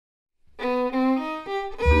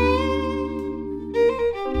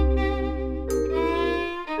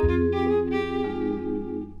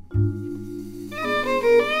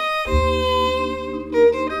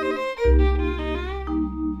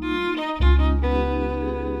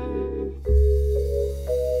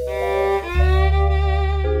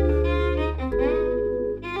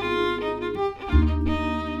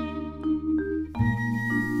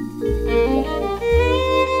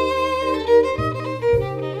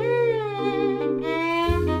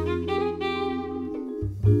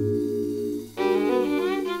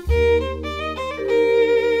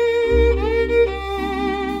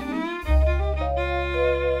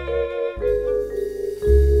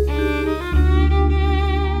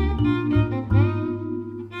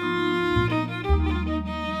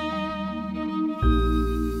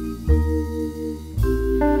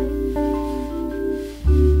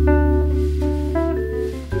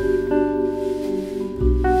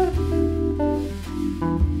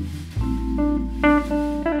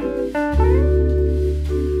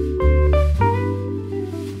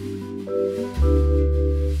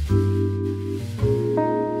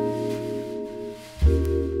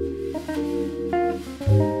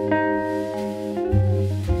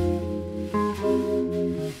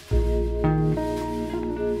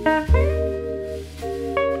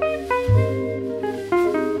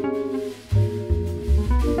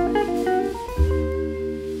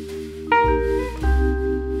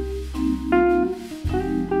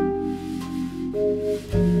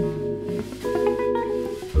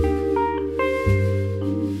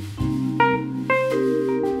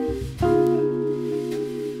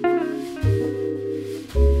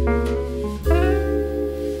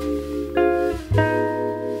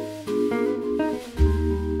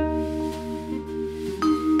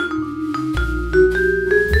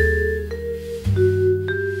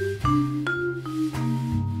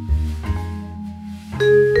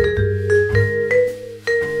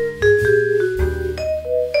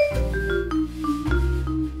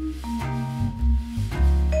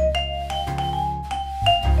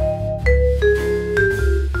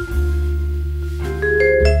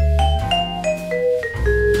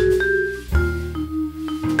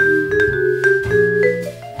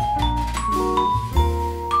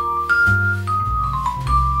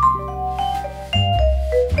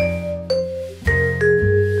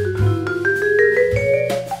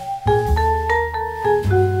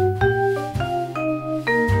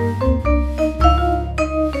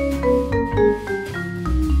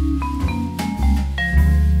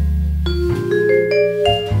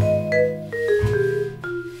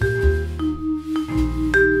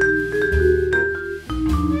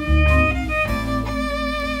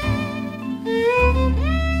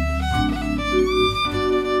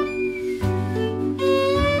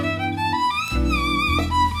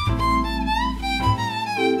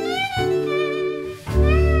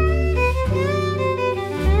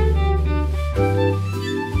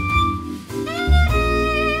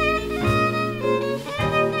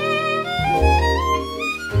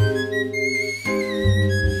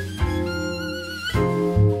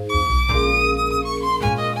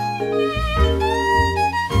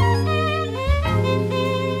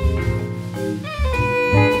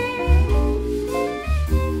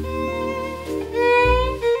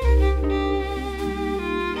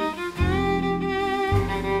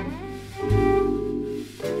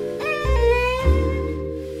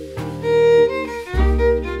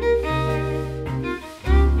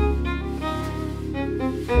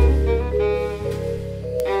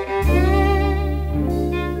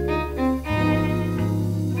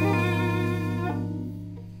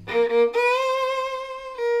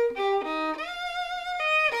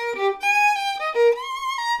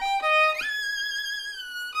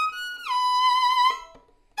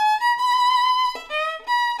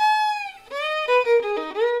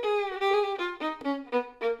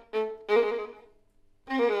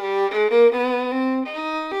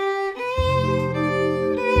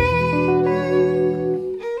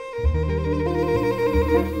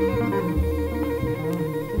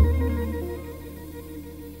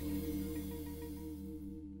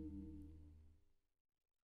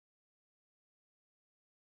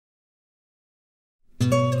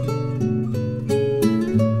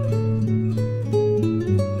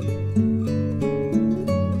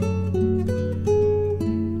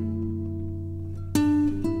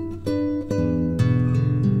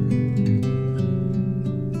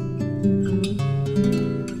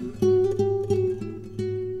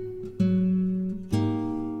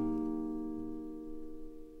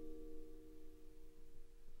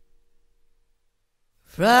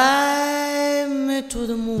Fly me to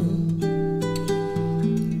the moon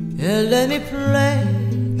and let me play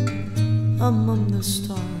among the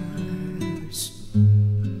stars.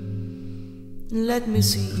 Let me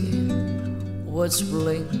see what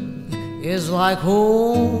spring is like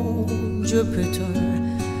on Jupiter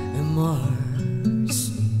and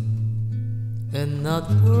Mars. And not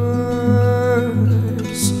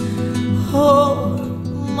words hold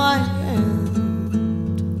my hand.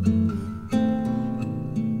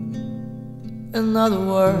 In other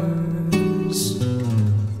words,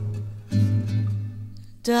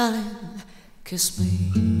 darling, kiss me.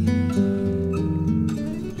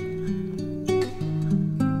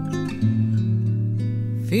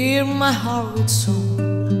 Fill my heart with song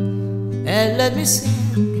and let me sing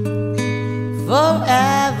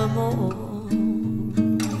forevermore.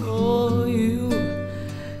 Oh,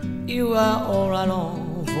 you are all I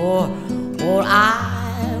long for, all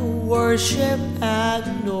I worship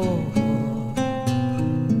and adore.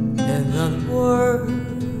 In other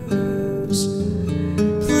words,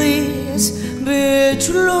 please be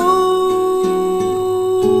true.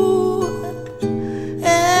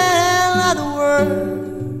 In other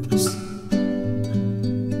words,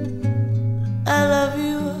 I love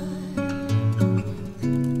you.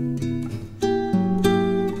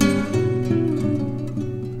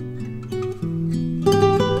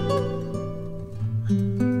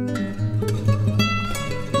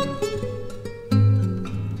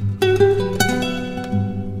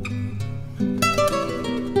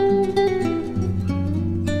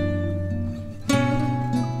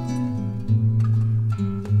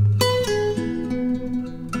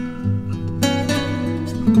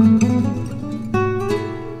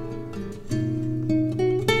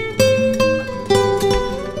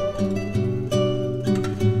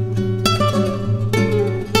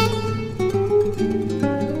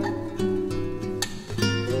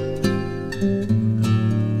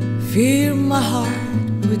 Fill my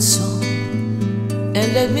heart with song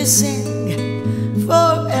and let me sing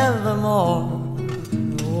forevermore.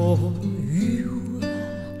 Oh,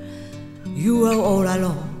 you are all I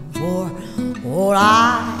long for, all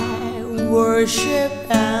I worship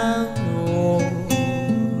and adore.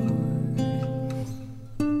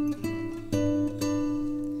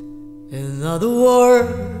 In other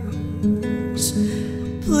words,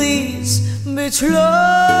 please be true.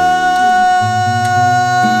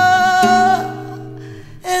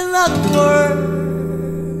 In other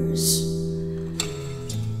words,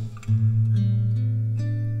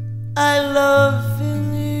 I love you.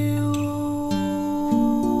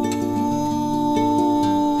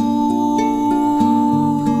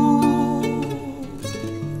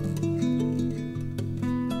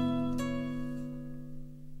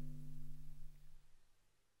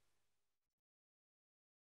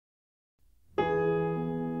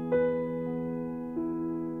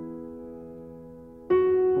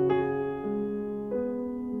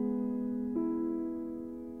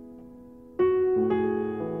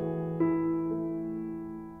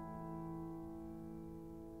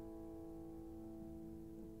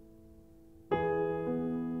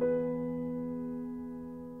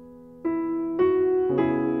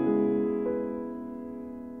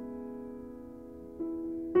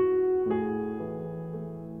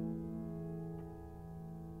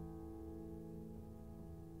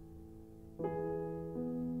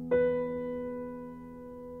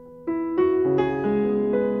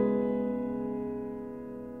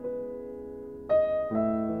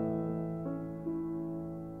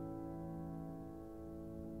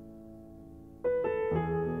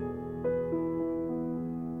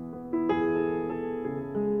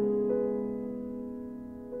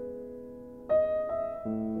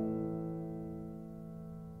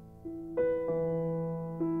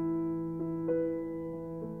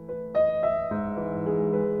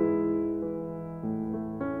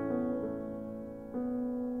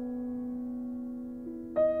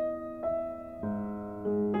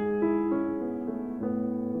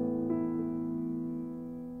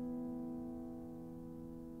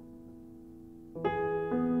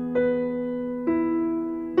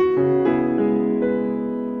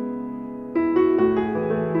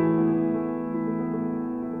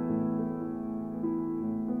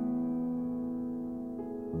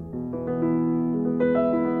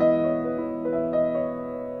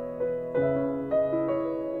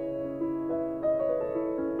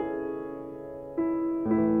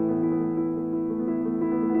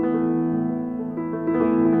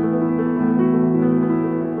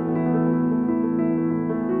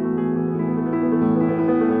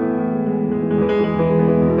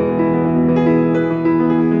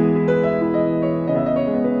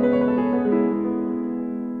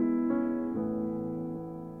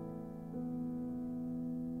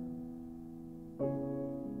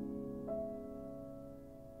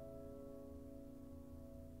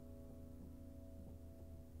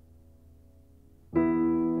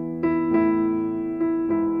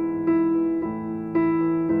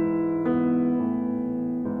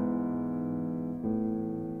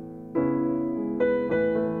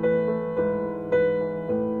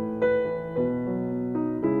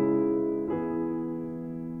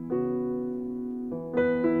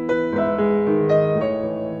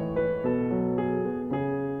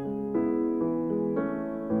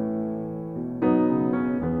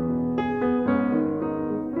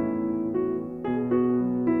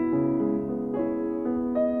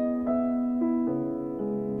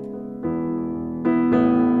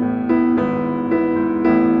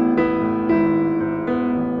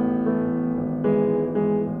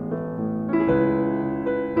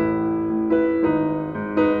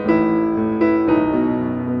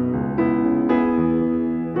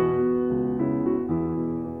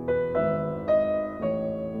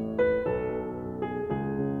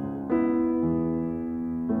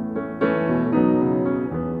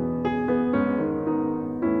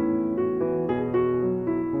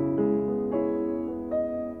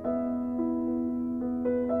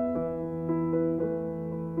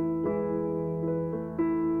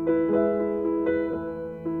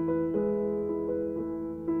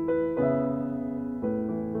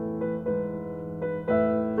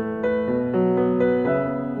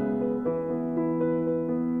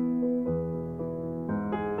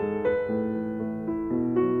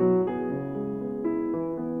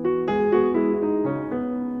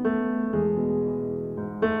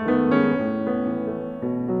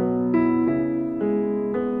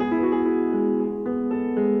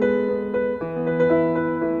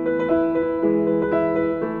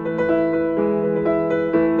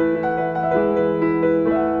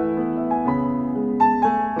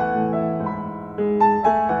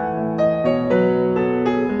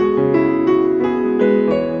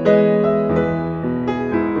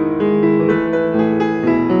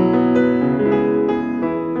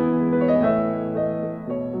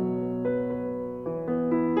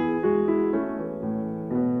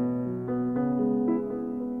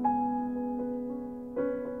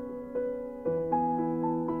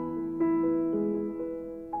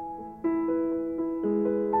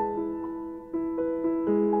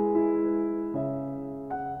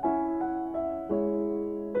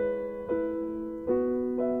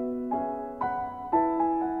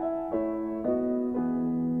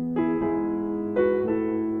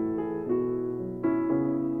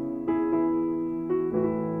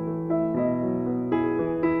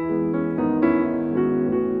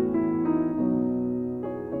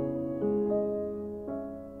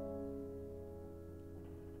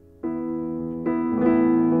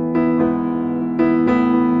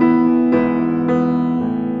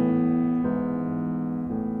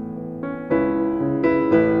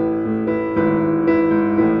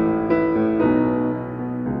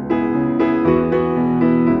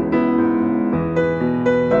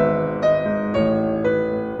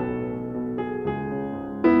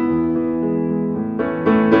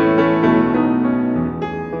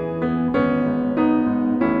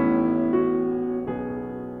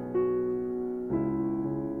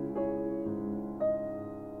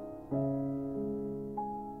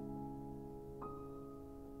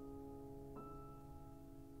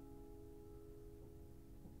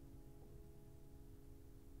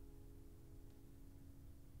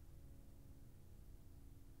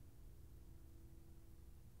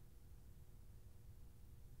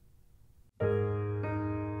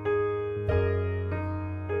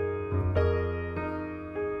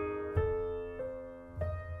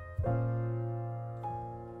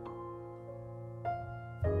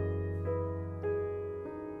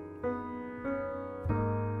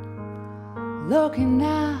 looking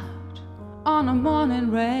out on a morning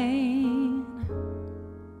rain.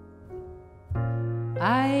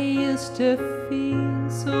 I used to feel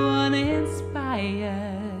so uninspired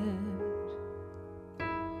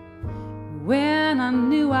when I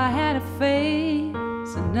knew I had to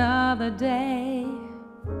face another day.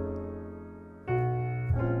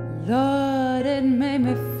 Lord, it made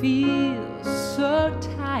me feel so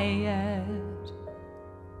tired.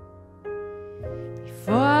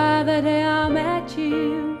 Before the day I met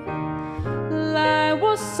you, life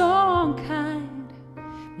was so unkind.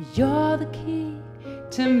 You're the key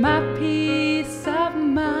to my peace of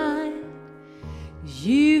mind.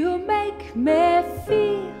 You make me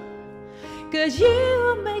feel, 'cause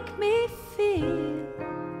you make me feel.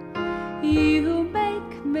 You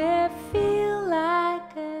make me feel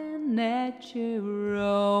like a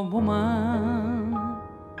natural woman.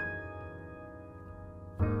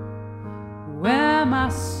 Where my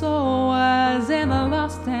soul was in the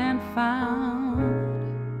lost and found,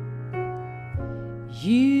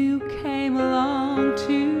 you came along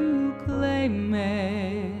to claim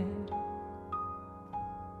it.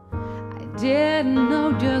 I didn't know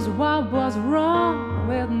just what was wrong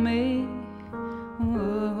with me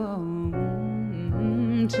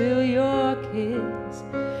till your kiss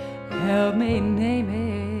helped me name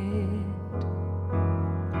it.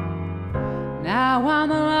 Now I'm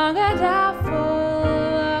no longer doubtful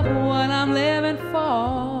of what I'm living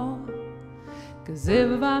for, 'cause if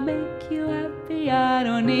I make you happy, I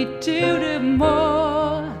don't need to do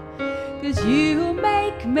more. 'Cause you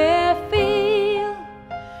make me feel,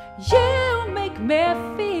 you make me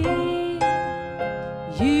feel,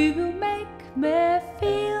 you make me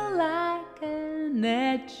feel like a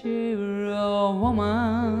natural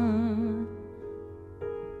woman.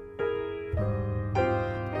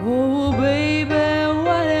 Oh baby,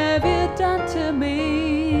 what have you done to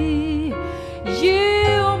me? You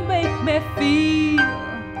make me feel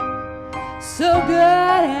so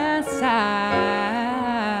good inside,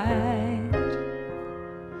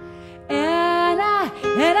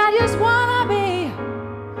 and I just wanna be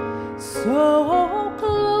so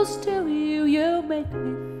close to you. You make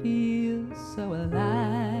me feel so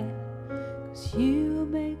alive, 'cause you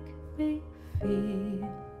make me feel,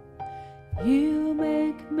 you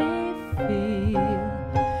make me feel,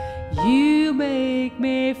 you make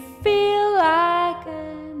me feel like a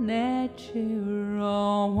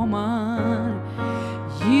natural woman.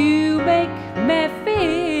 You make me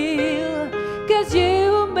feel, 'cause you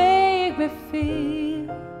make me feel,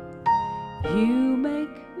 you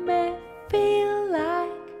make me feel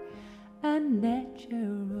like a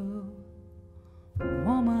natural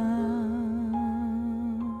woman.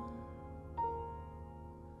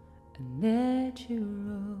 A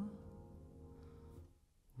natural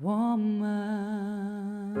woman.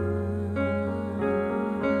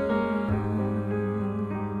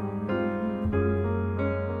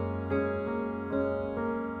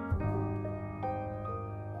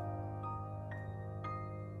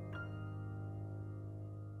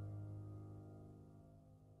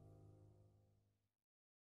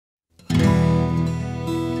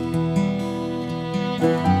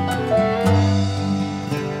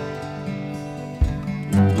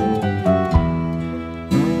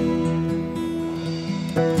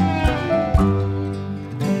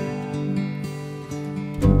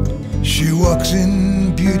 She walks in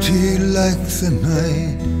beauty like the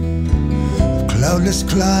night, cloudless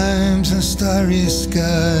climes and starry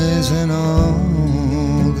skies, and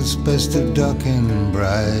all that's best of dark and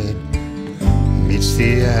bright meets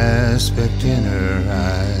the aspect in her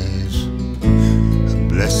eyes. A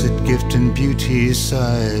blessed gift and beauty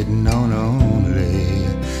sight known only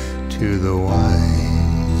to the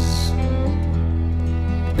wise.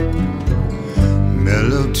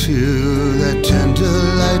 Mellow to that tender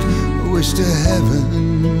light, wish to heaven,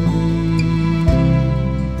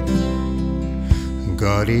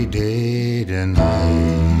 gaudy day and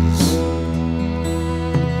eyes.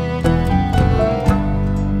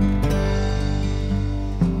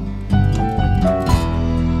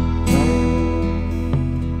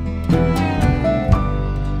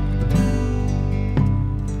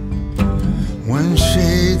 One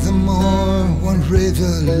shade the more, one ray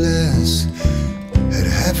the less, at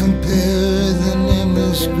half impaired the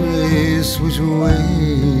nameless grace which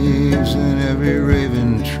waves in every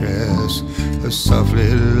raven tress, or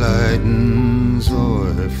softly lightens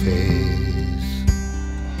o'er her face.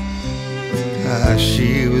 Ah,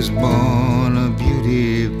 she was born a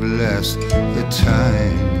beauty blessed, the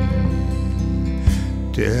time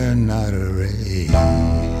dare not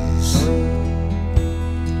erase.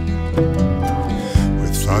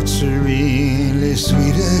 With thoughts serenely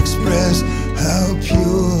sweet expressed, how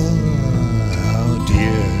pure, how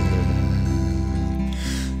dear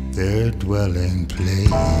their dwelling place.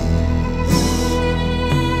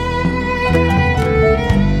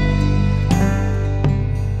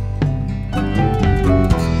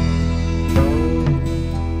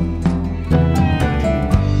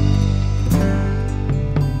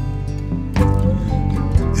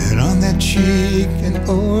 Cheek and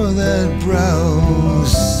o'er that brow,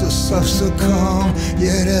 so soft, so calm,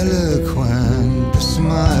 yet eloquent, the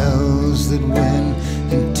smiles that win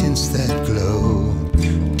and tints that glow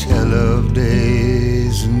tell of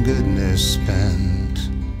days and goodness spent.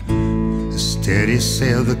 A steady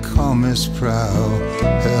sail, the calmest prow,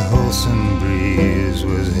 her wholesome breeze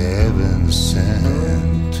was heaven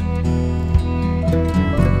sent.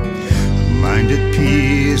 A mind at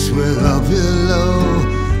peace with love below,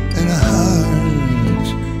 and a heart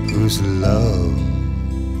whose love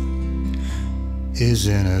is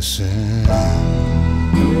innocent.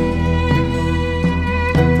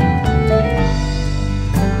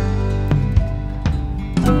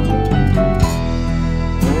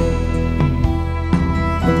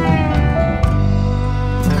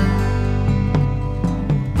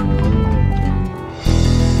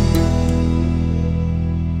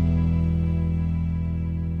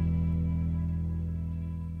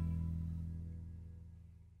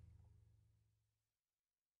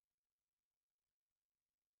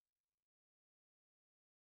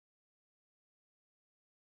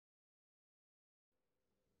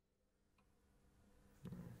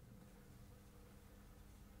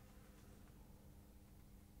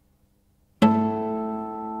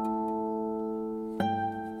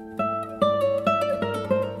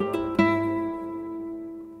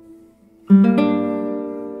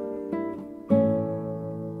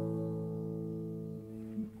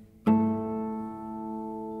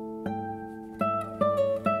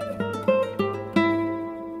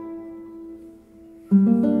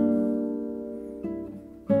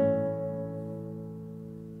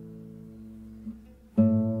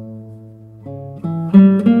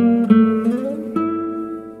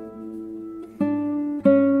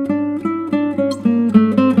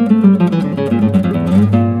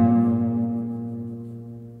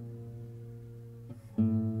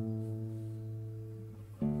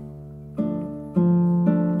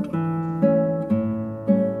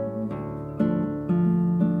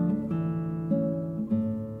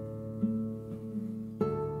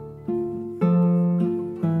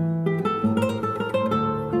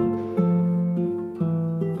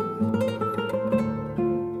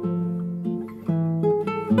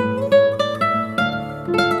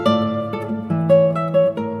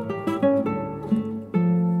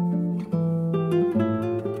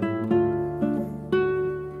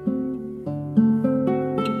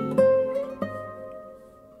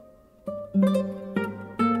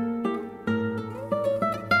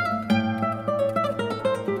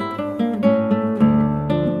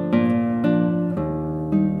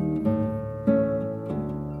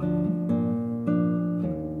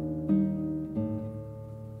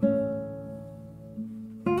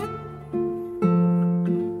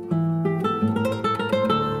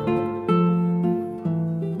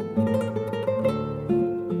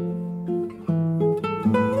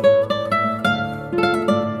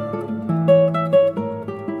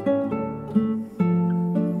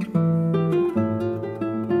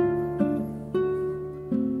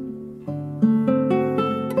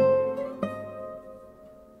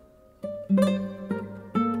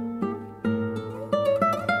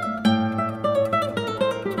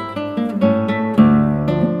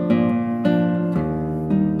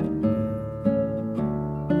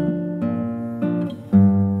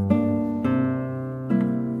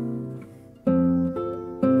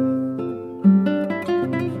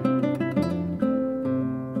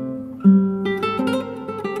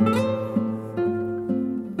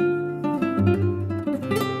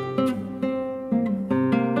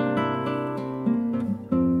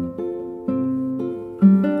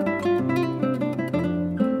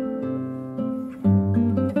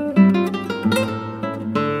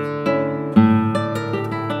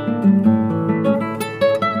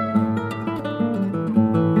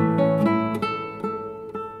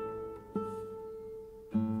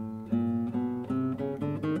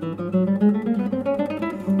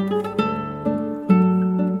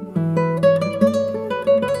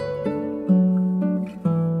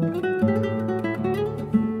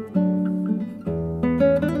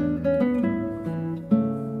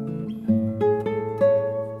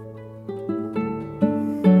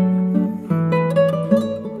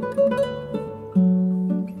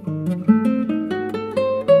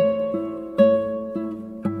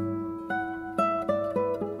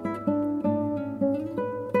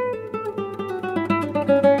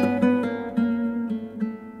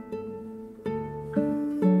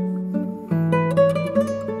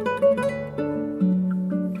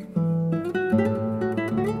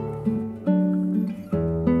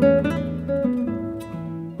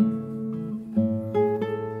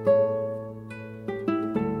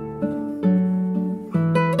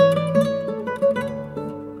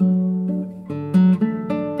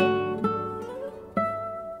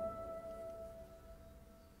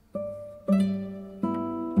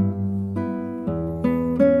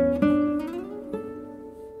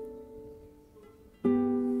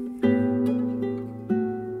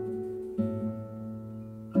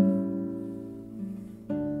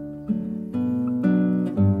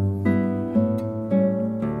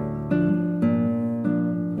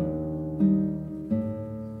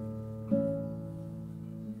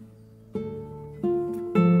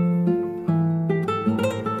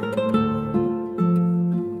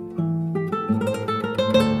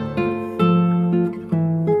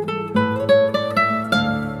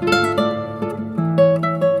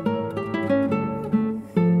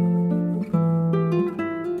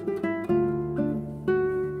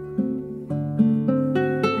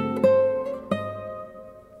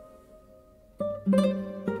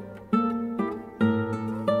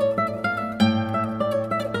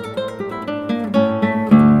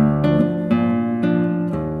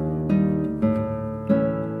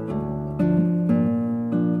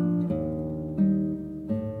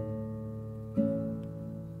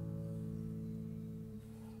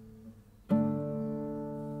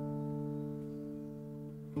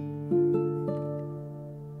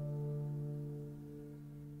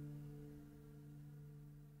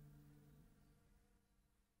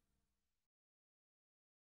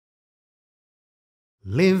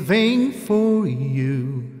 living for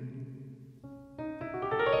you.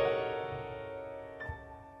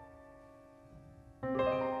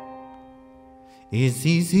 It's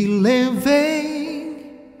easy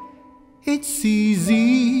living, it's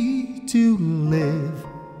easy to live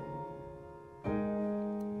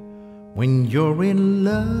when you're in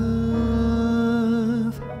love,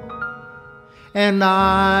 and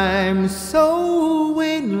I'm so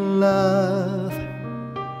in love.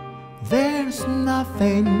 There's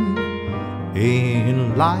nothing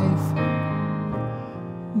in life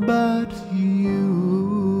but you.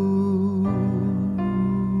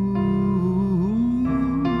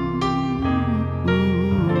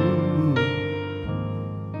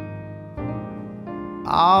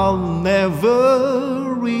 I'll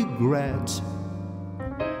never regret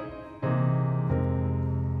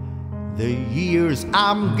the years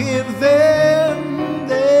I'm given.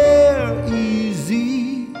 They're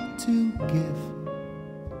easy to give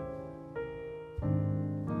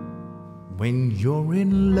when you're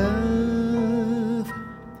in love.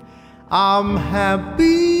 I'm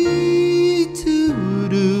happy to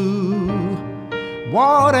do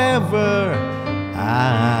whatever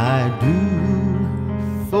I do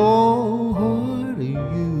for you.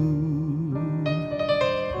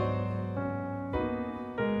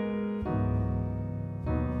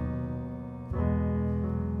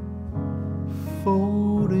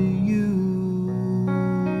 For you.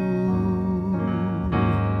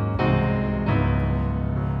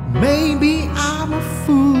 Maybe I'm a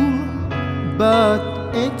fool, but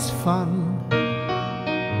it's fun.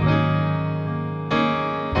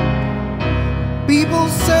 People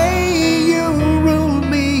say you rule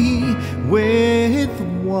me with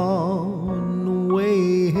one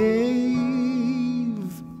wave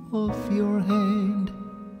of your hand,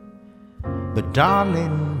 but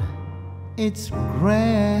darling, it's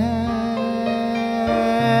grand.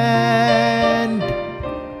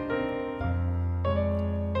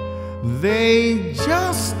 They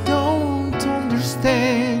just don't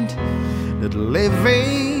understand that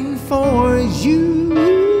living for you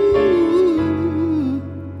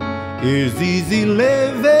is easy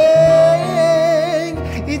living.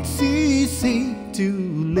 It's easy to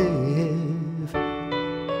live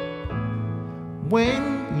when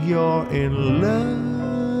you're in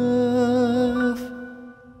love,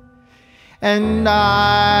 and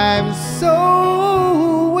I'm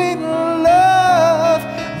so in love.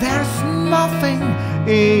 There's nothing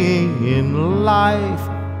in life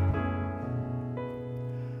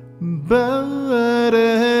but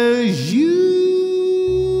you.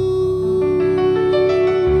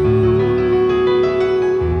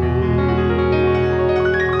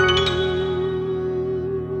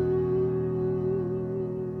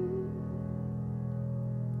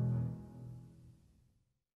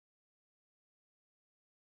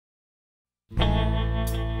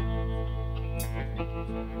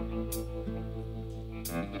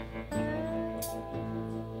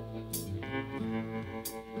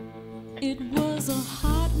 It was a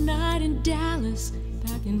hot night in Dallas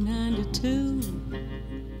back in '92.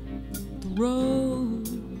 The road,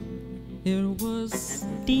 it was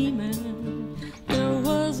steaming. There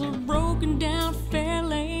was a broken down fair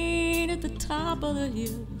lane at the top of the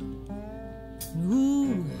hill.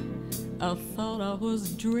 Ooh, I thought I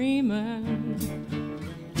was dreaming.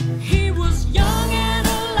 He was young and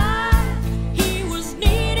alive. He was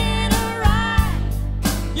needing a ride.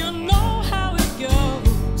 You know how it goes.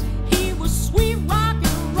 Sweet rock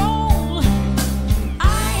and roll.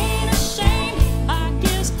 I ain't ashamed. I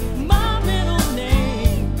guess my middle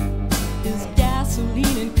name is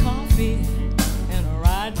gasoline and coffee and a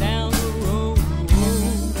ride down the road.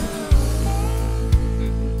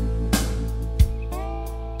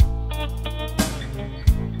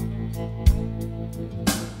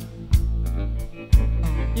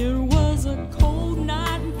 It was a cold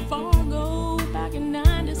night in Fargo back in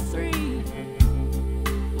 '93.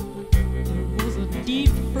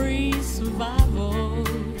 Deep freeze survival.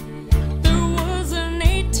 There was an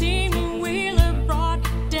 18-wheeler brought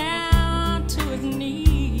down to his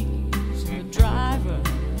knees. The driver,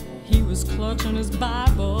 he was clutching his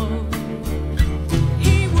Bible.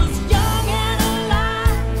 He was young and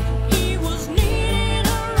alive. He was needing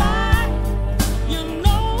a ride. You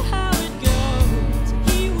know how it goes.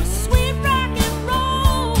 He was sweet rock and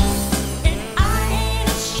roll. And I ain't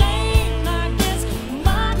ashamed. I guess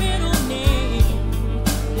my middle name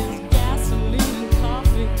is gasoline and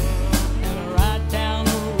coffee and a ride down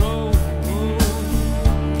the road.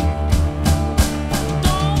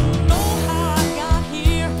 Don't know how I got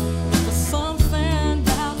here, but something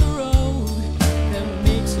down the road.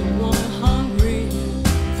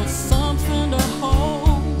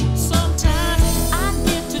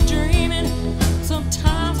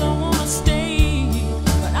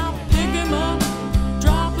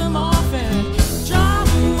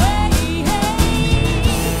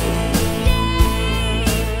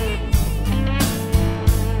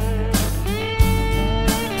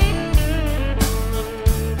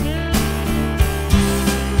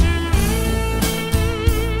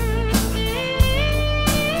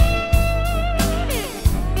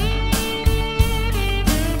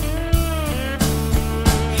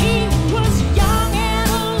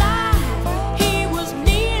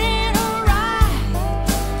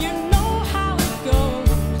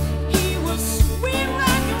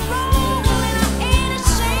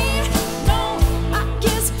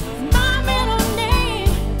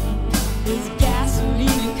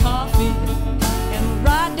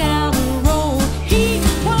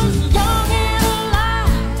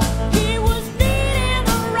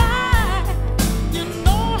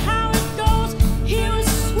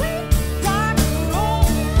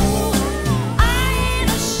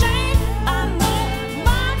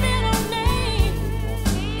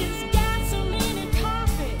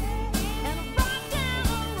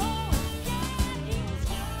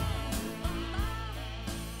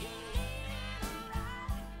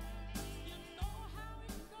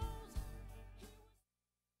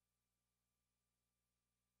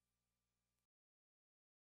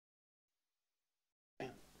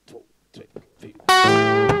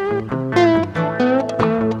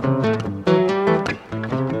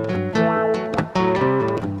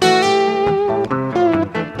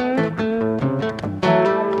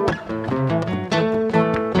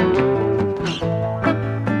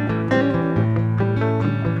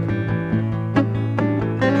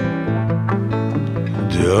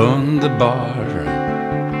 underbar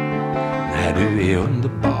när du är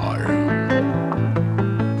underbar.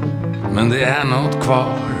 Men det är något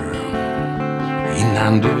kvar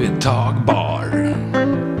innan du är tagbar.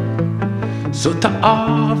 Så ta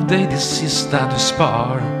av dig det sista du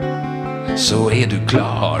spar, så är du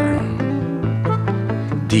klar.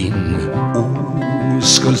 Din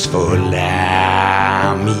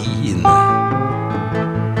oskuldsfulla min.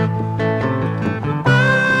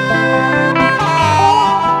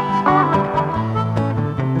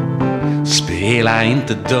 Spela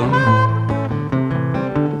inte dum,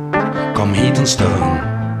 kom hit en stund.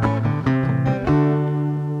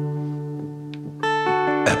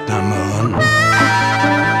 Öppna mun.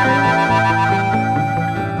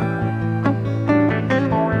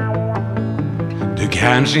 Du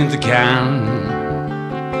kanske inte kan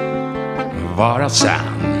vara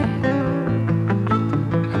sann,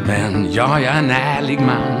 men jag är en ärlig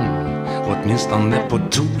man, åtminstone på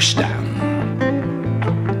torsdagen.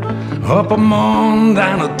 Och på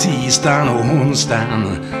måndagen och tisdagen och onsdagen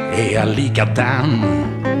är jag likadan.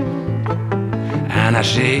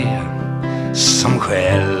 Annars är jag som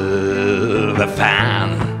själv är fan.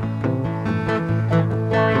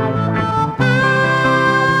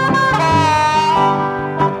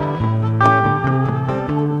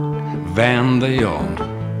 Vänd dig om,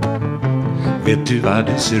 vet du vad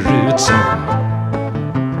du ser ut som?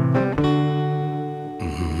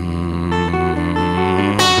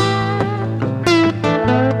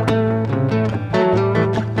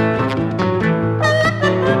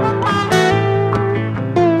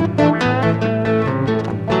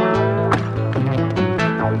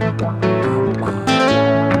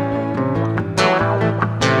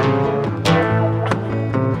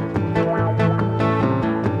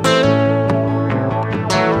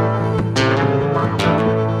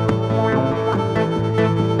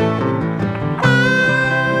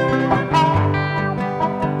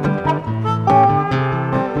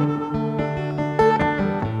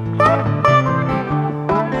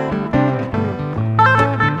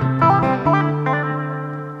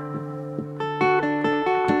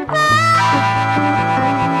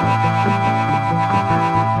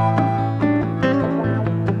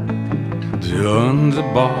 Du är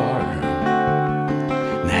underbar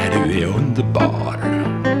när du är underbar.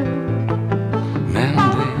 Men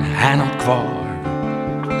det är något kvar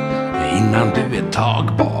innan du är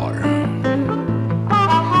tagbar.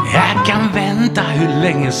 Jag kan vänta hur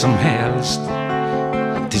länge som helst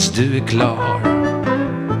tills du är klar.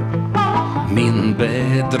 Min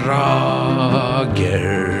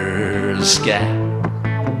bedragerska.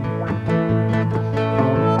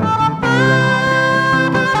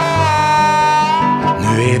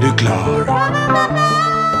 Nu är du klar.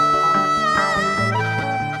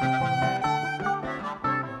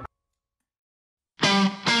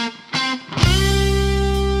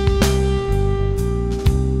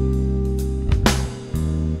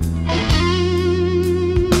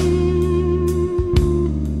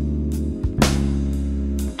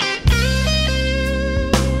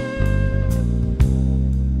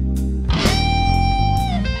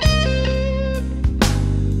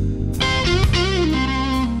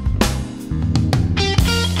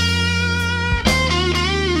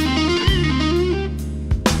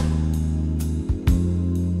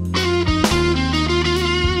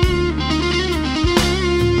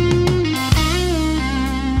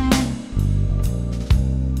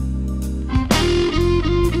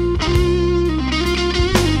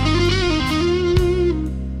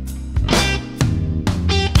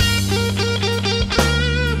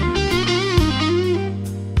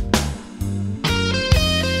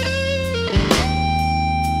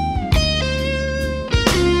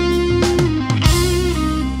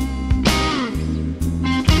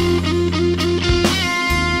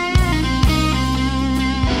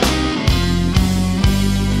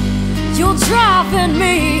 You're driving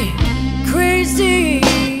me crazy.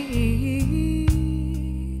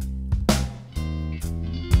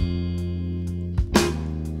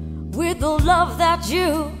 With the love that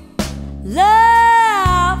you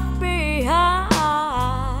left behind.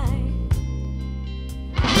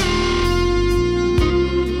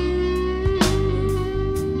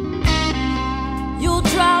 You're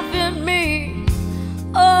driving me,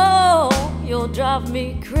 oh, you'll drive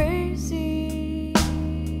me crazy.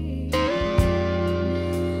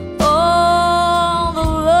 Oh, the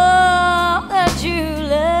love that you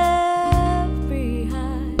left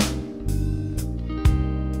behind.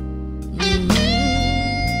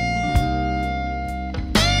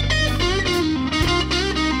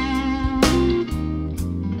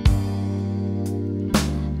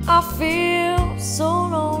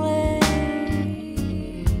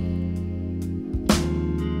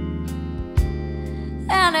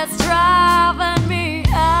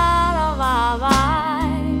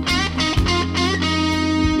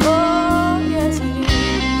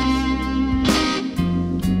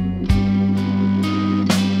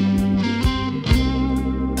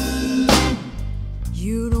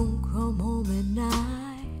 come home at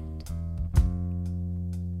night.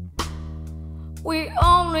 We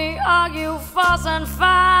only argue, fuss, and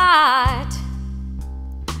fight.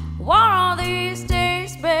 One of these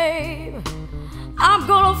days, babe, I'm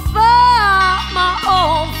gonna fight my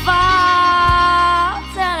own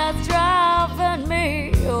fights, and it's driving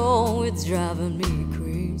me, oh, it's driving me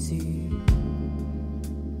crazy.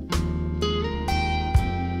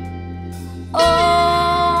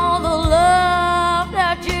 Oh, the love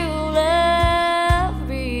that you left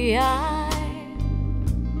behind.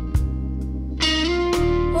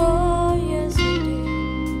 Oh, yes, you did.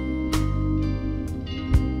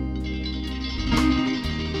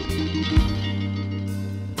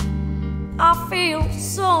 I feel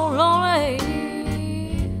so lonely,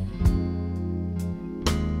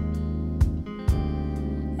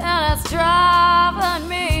 and it's driving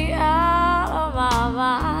me out of my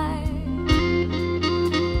mind.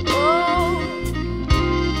 Oh,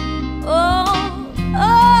 oh,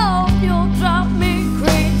 oh, you'll drive me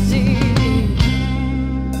crazy.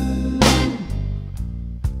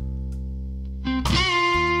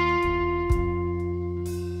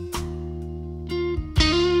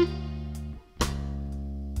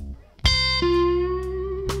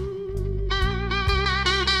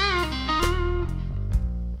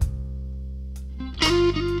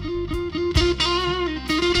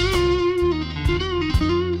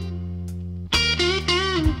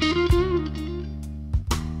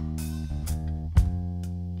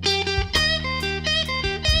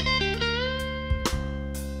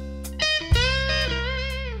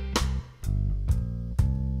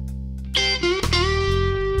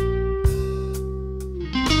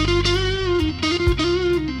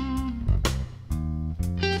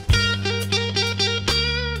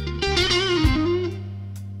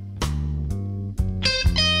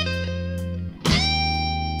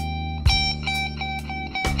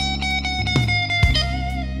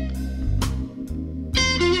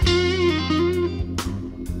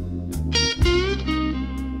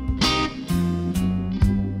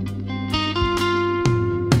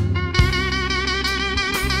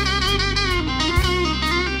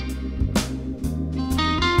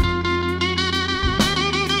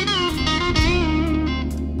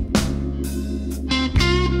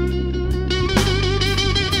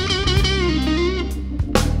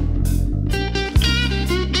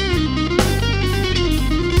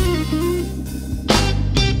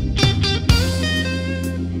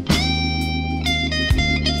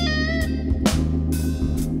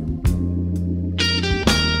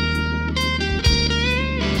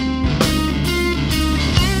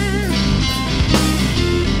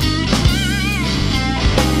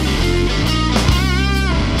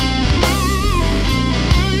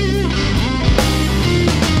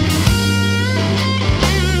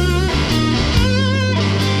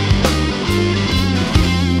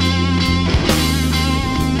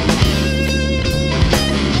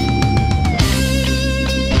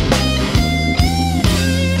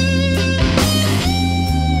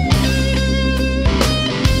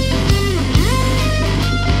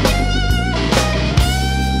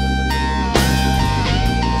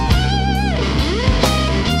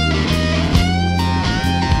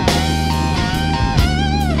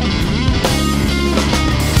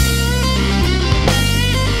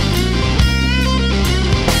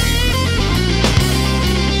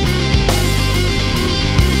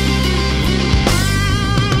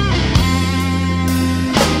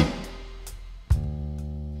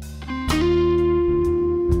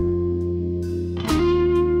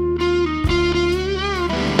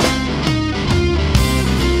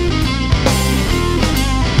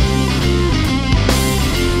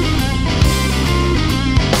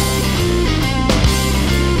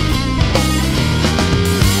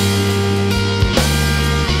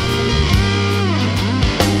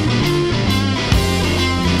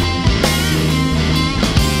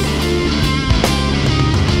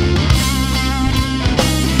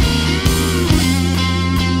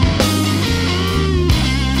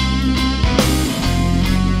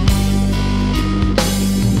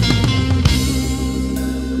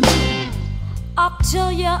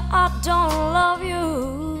 tell you I don't love you.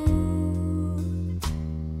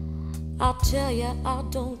 I'll tell you I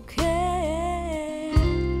don't care.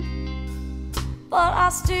 But I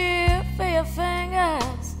still feel your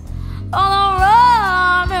fingers all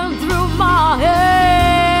running through my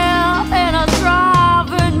hair, and it's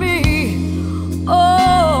driving me,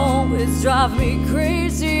 oh, it's driving me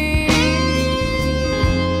crazy.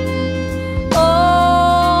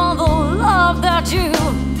 Oh, the love that you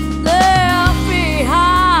left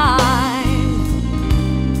behind.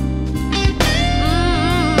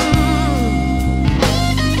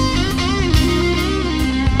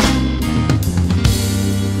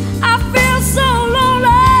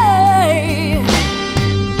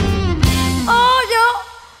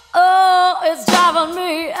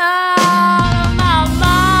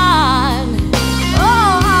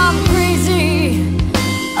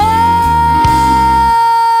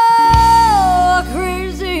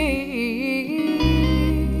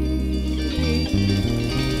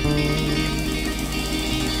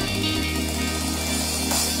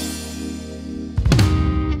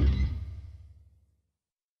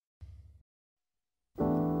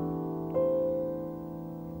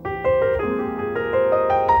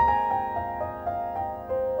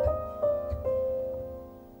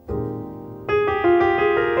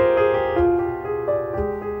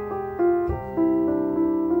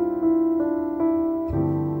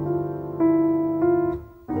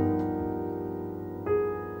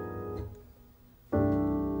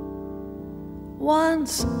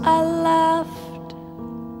 Once I laughed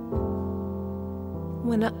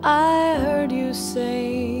when I heard you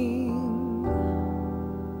saying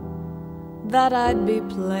that I'd be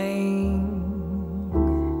playing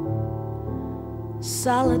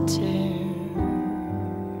solitaire,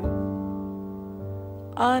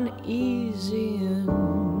 uneasy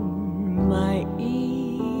in my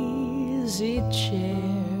easy chair.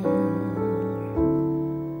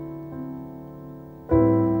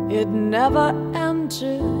 It never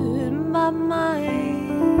entered my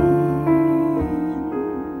mind.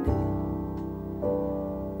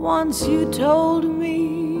 Once you told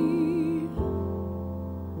me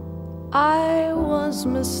I was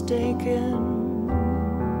mistaken,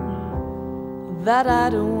 that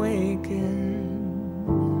I'd awaken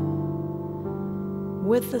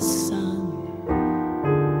with the sun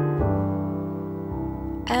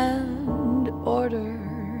and order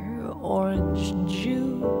orange juice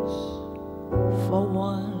for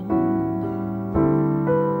one.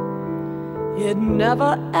 It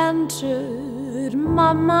never entered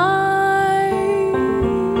my mind.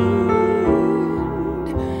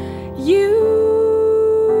 You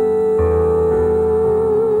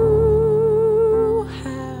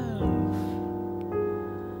have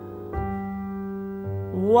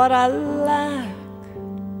what I lack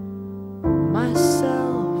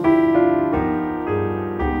myself,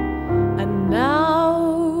 and now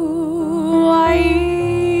I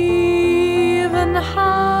even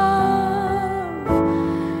have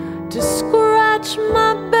to scratch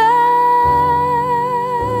my back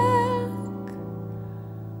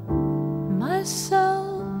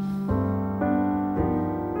myself.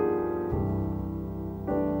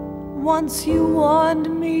 Once you warned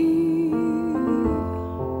me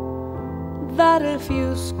that if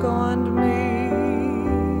you scorned me,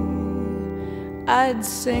 I'd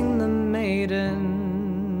sing the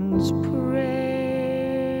maiden's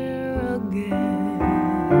prayer again,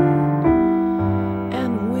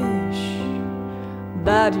 and wish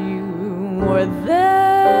that you were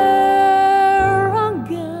there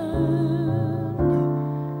again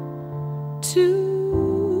to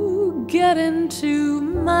get into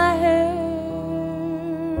my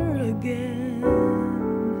hair again.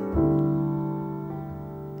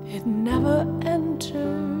 It never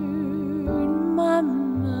entered my mind.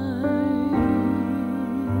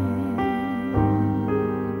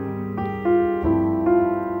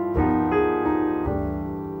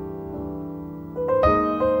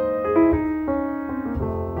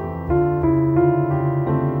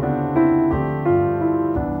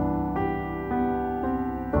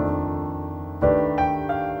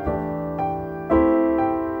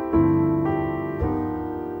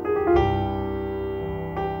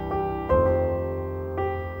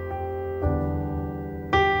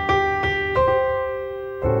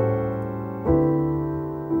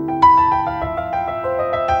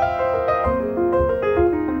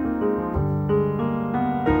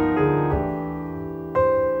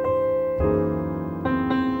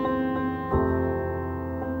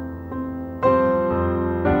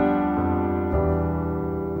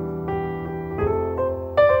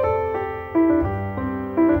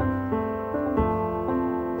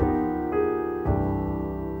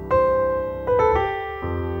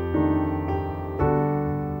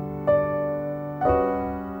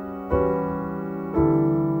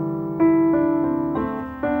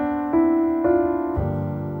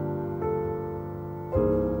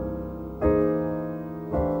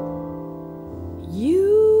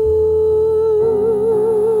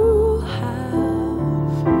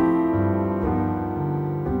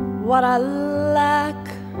 What I lack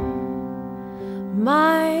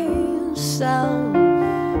myself,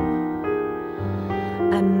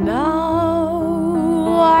 and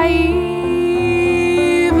now I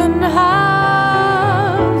even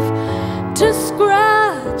have to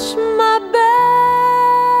scratch my back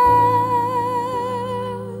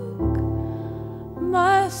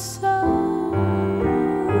myself.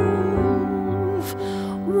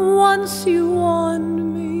 Once you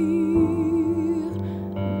warned me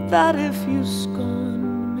that if you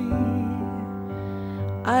scorned me,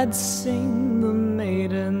 I'd sing the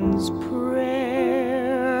maiden's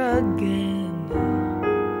prayer again,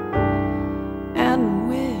 and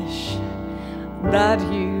wish that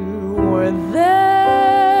you were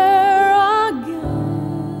there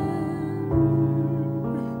again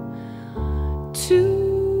to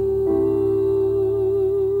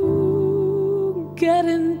get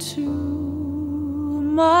into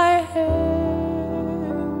my hair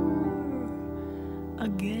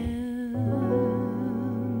again.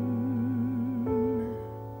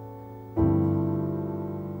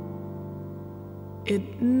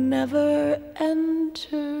 it never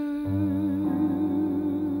entered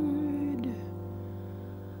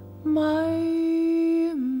my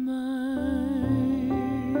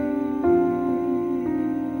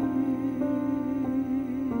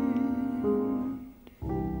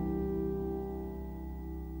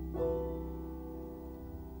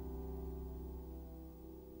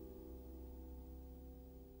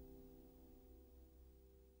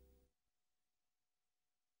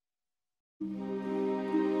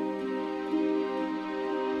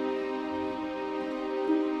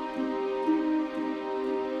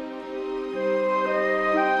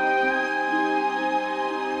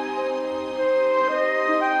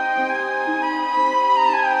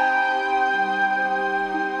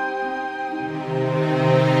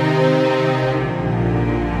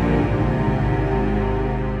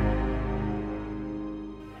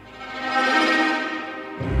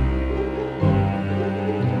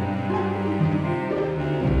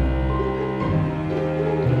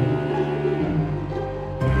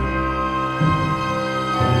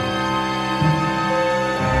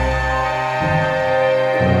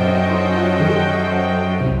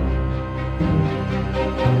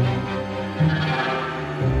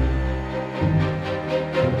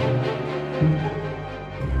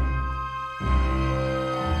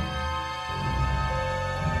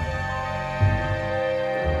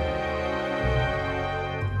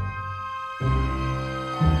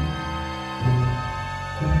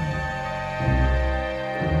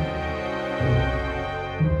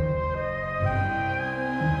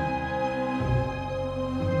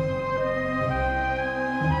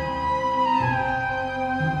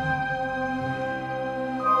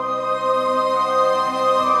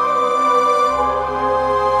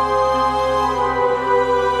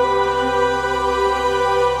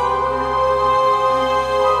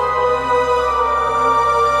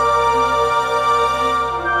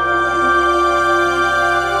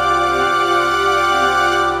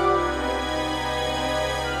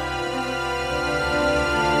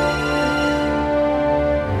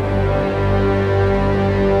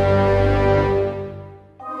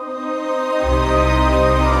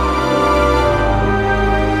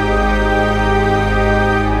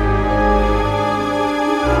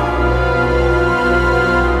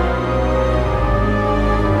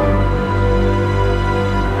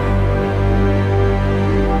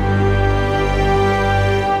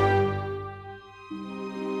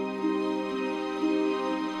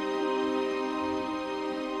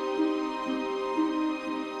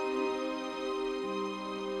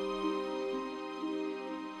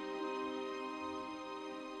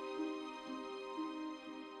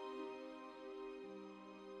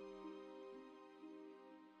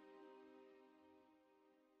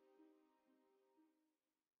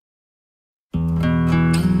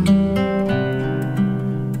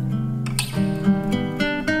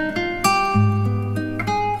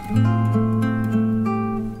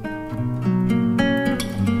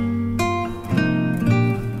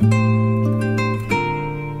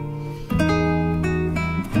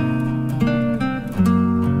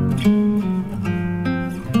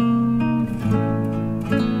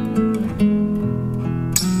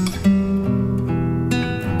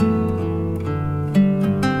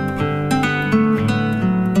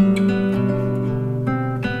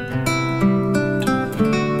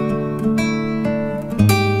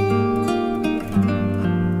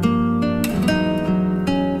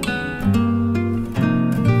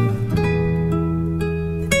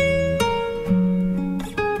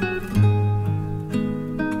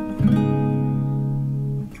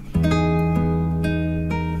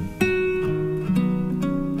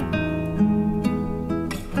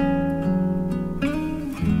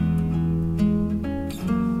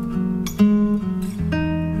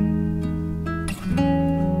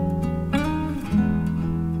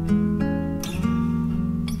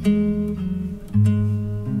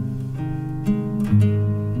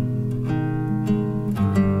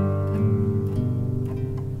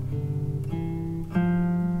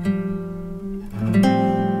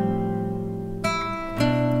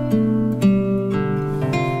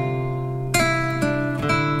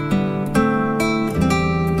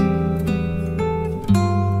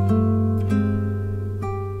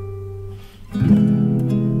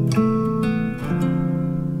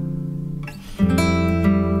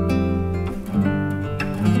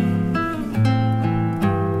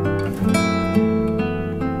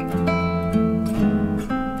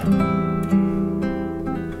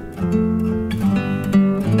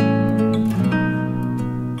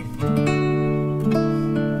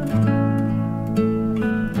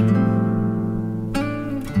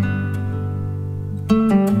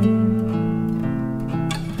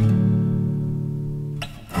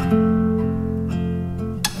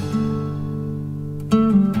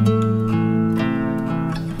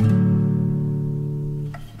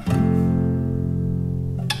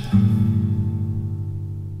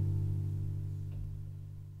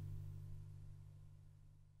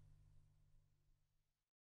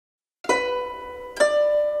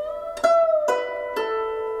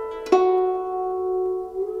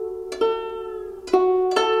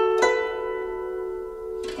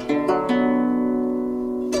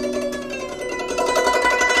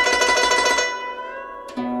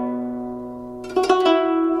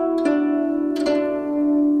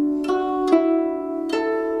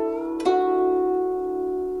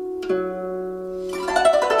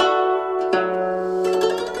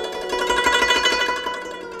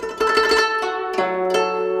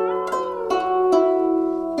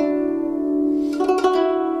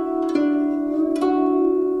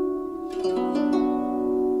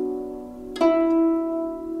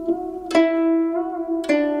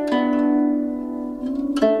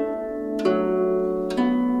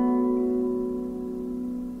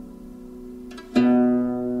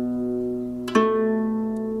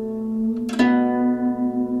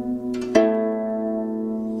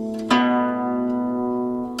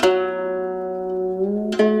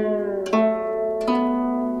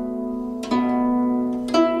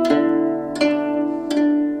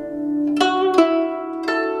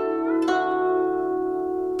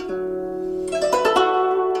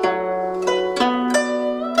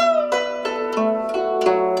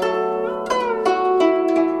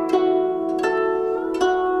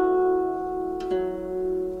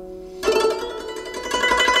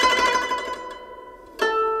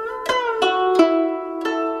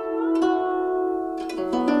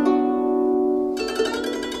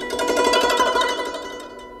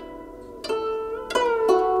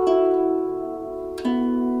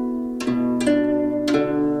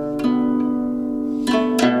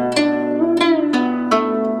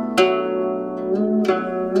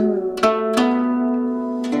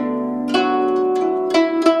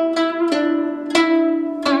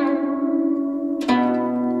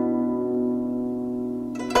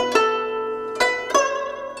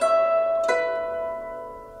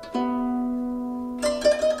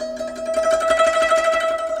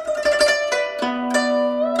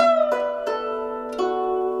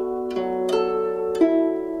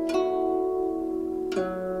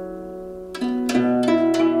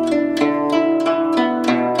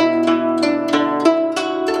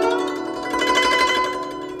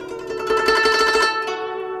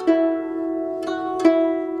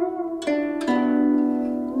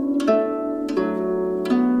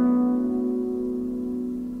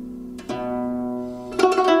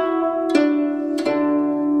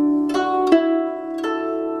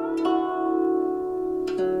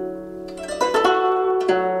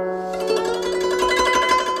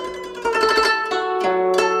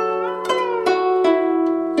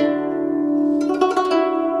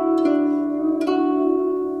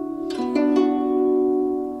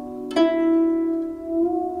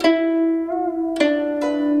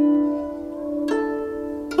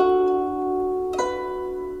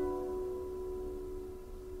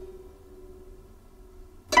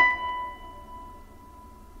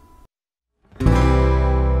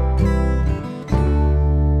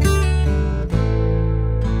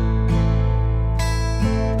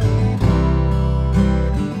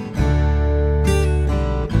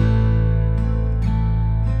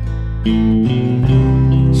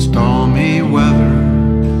Stormy weather,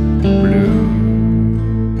 blue,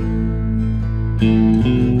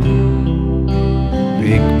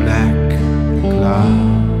 big black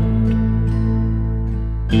cloud,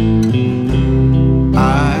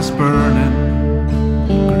 eyes burning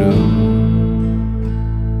glue.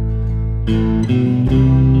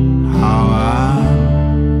 How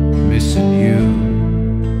I'm missing you.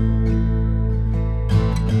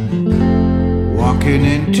 Walking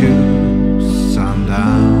into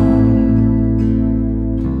sundown,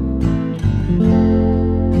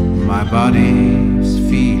 my body's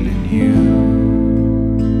feeling you.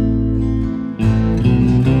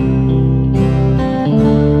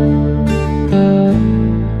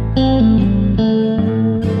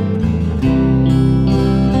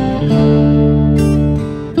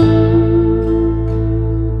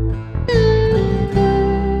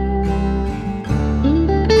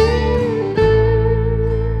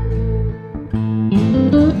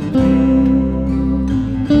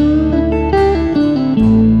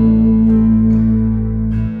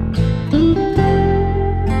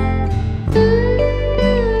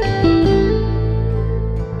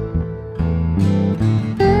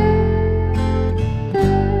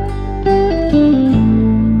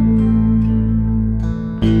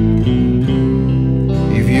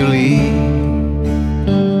 If you leave,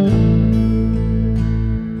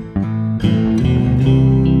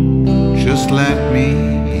 just let me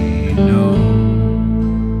know.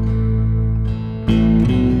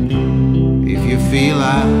 If you feel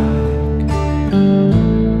like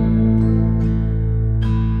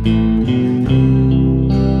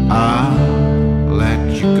I'll let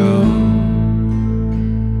you go,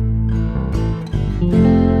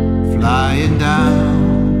 flying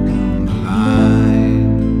down the line.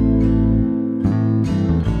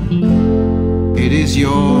 It is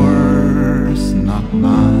yours, not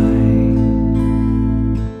mine.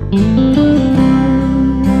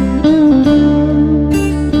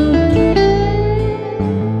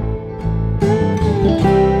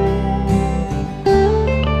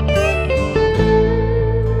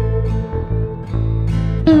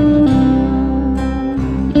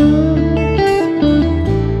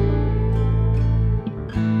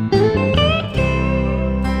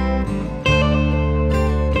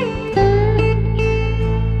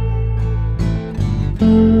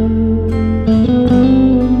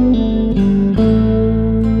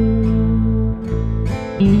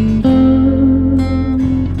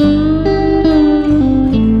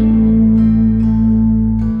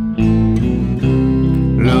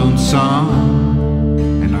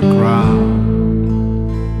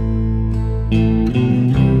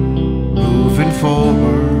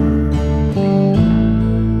 forward,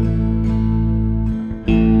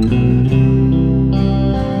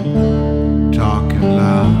 talking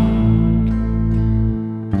loud.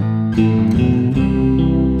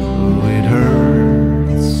 Oh, it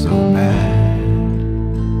hurts so bad.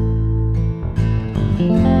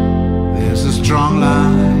 There's a strong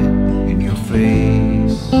light in your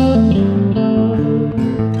face.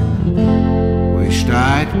 Wished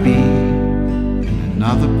I'd be in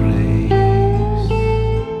another place.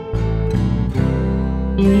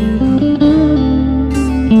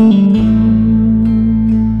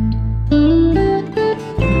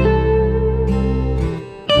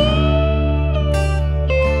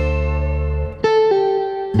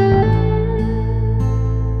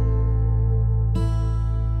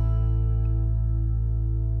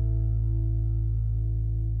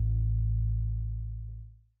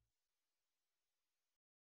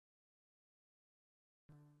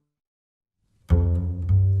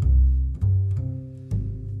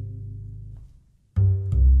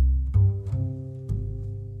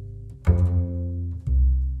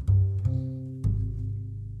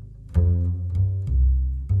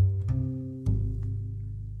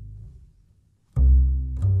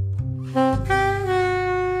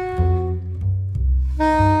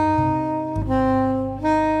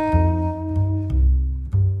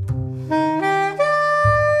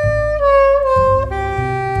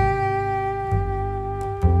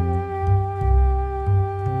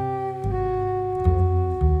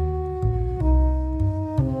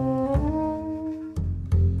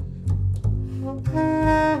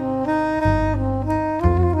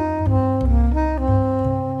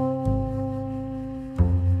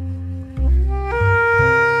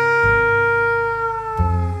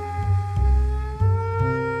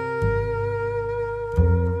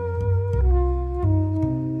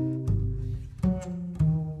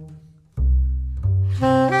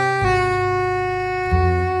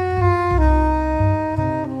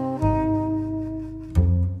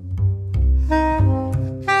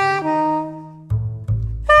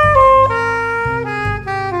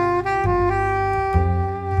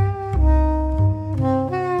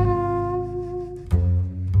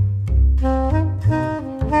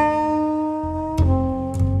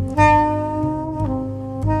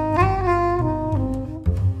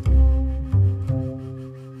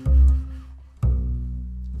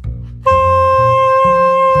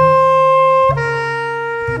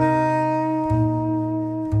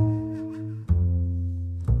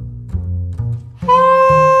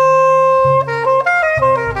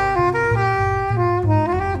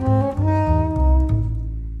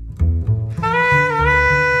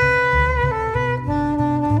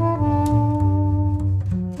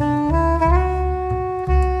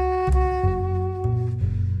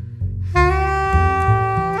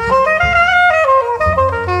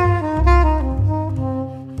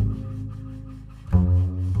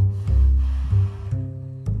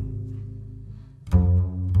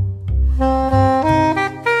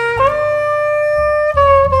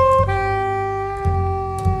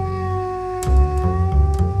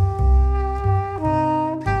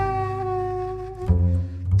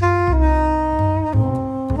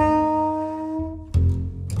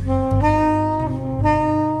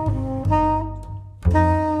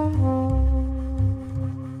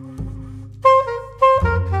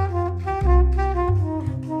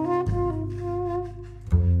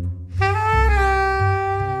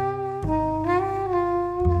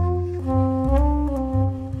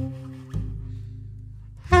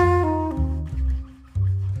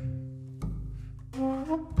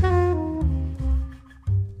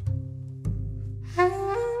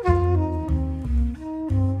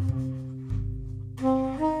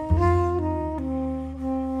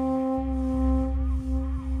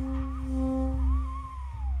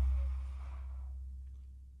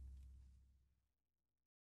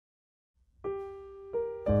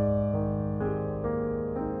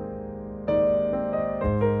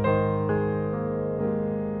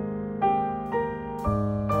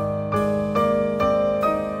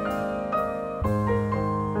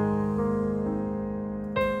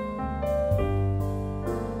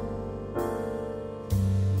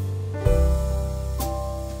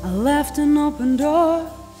 left an open door.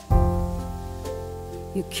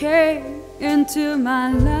 You came into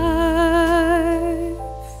my life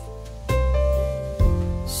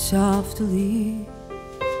softly.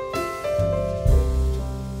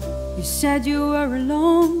 You said you were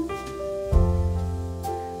alone.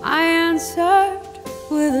 I answered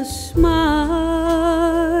with a smile,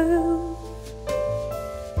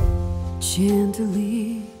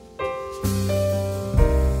 gently.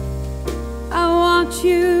 I want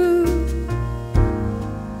you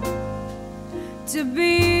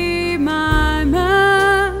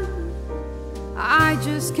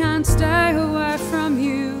just can't stay away from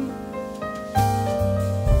you.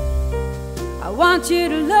 I want you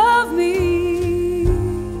to love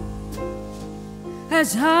me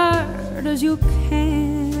as hard as you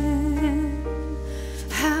can.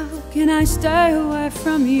 How can I stay away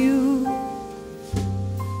from you?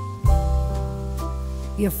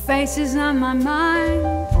 Your face is on my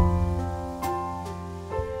mind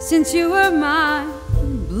since you were mine.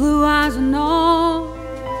 Blue eyes and all,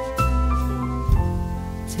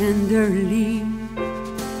 tenderly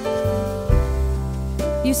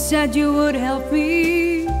you said you would help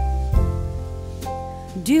me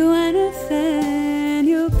do anything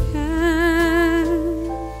you can.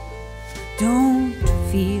 Don't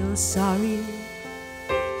feel sorry,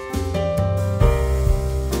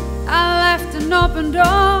 I left an open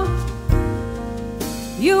door.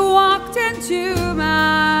 You walked into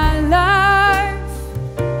my life.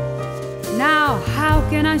 Now how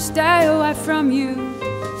can I stay away from you?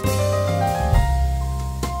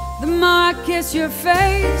 The more I kiss your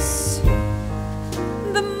face,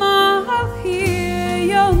 the more I'll hear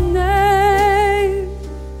your name.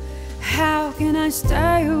 How can I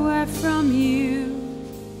stay away from you?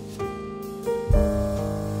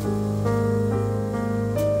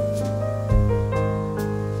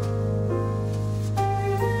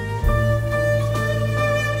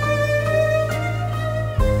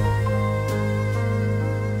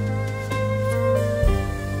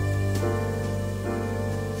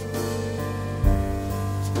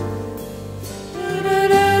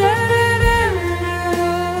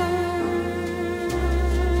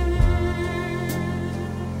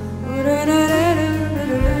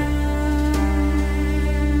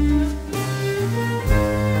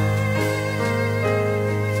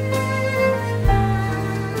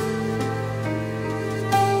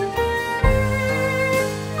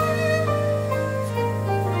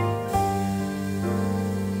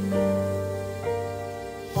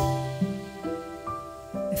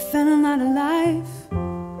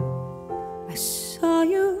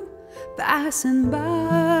 Passing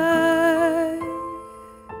by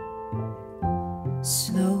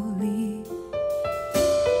slowly,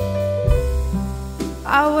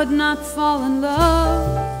 I would not fall in love,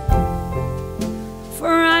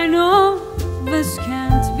 for I know this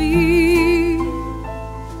can't be.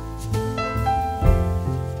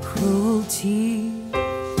 Cruelty,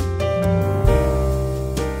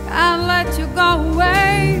 I'd let you go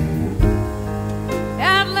away,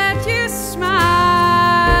 I'd let you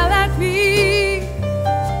smile,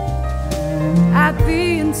 I'd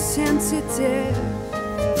be insensitive.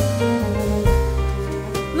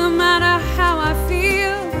 No matter how I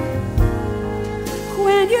feel,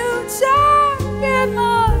 when you talk in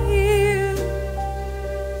my ear,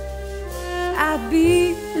 I'd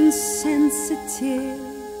be insensitive.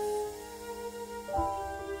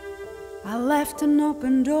 I left an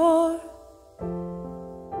open door,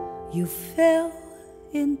 you fell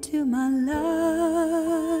into my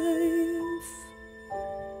life.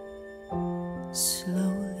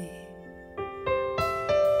 Slowly,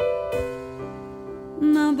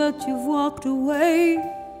 now that you've walked away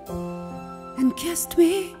and kissed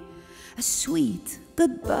me a sweet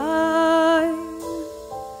goodbye,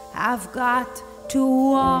 I've got to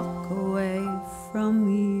walk away from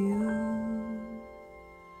you.